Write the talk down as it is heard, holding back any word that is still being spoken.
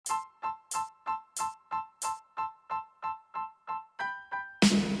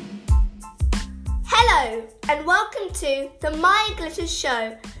Hello and welcome to the Maya Glitters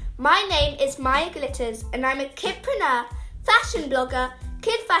show. My name is Maya Glitters and I'm a kidpreneur, fashion blogger,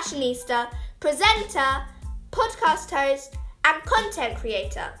 kid fashionista, presenter, podcast host and content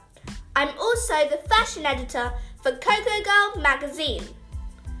creator. I'm also the fashion editor for Coco Girl magazine.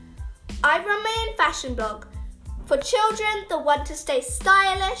 I run my own fashion blog for children that want to stay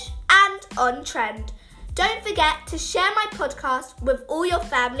stylish and on trend. Don't forget to share my podcast with all your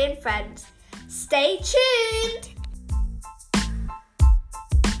family and friends. Stay tuned!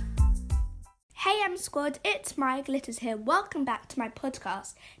 Hey M Squad, it's Maya Glitters here. Welcome back to my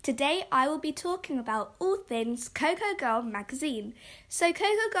podcast. Today I will be talking about all things Coco Girl magazine. So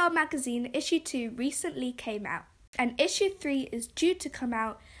Coco Girl magazine issue 2 recently came out and issue 3 is due to come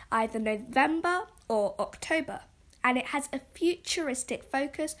out either November or October. And it has a futuristic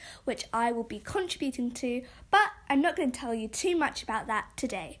focus which I will be contributing to, but I'm not going to tell you too much about that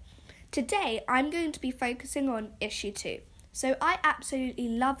today. Today, I'm going to be focusing on issue 2. So I absolutely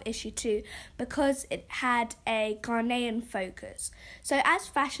love issue 2 because it had a Ghanaian focus. So as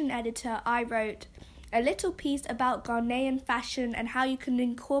fashion editor, I wrote a little piece about Ghanaian fashion and how you can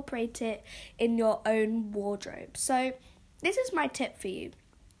incorporate it in your own wardrobe. So this is my tip for you.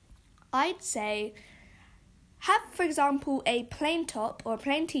 I'd say have, for example, a plain top or a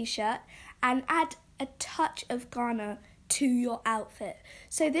plain t-shirt and add a touch of Ghana to your outfit.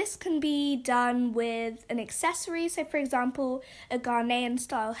 So this can be done with an accessory, so for example a Ghanaian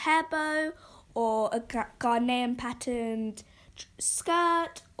style hair bow or a Ghanaian patterned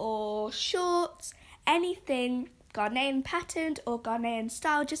skirt or shorts, anything Ghanaian patterned or Ghanaian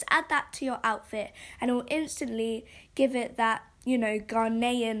style, just add that to your outfit and it will instantly give it that,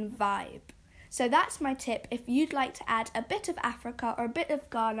 Ghanaian vibe. So that's my tip if you'd like to add a bit of Africa or a bit of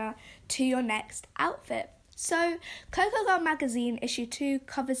Ghana to your next outfit. So, Coco Girl magazine issue 2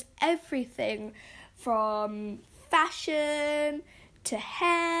 covers everything from fashion to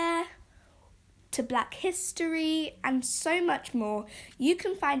hair to Black history and so much more you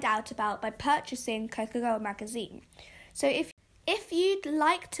can find out about by purchasing Coco Girl magazine. So if you'd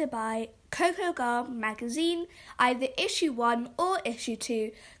like to buy Coco Girl magazine, either issue 1 or issue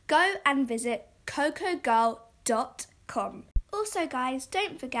 2, go and visit cocogirl.com. Also guys,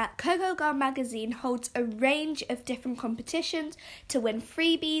 don't forget Coco Girl magazine holds a range of different competitions to win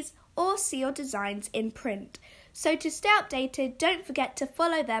freebies or see your designs in print. So to stay updated, don't forget to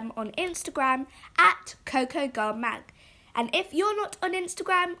follow them on Instagram at Coco Girl Mag. And if you're not on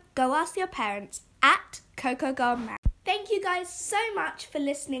Instagram, go ask your parents at Coco Girl Mag. Thank you guys so much for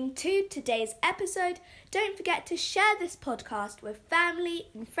listening to today's episode. Don't forget to share this podcast with family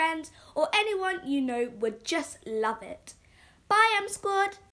and friends or anyone you know would just love it. Bye, M Squad!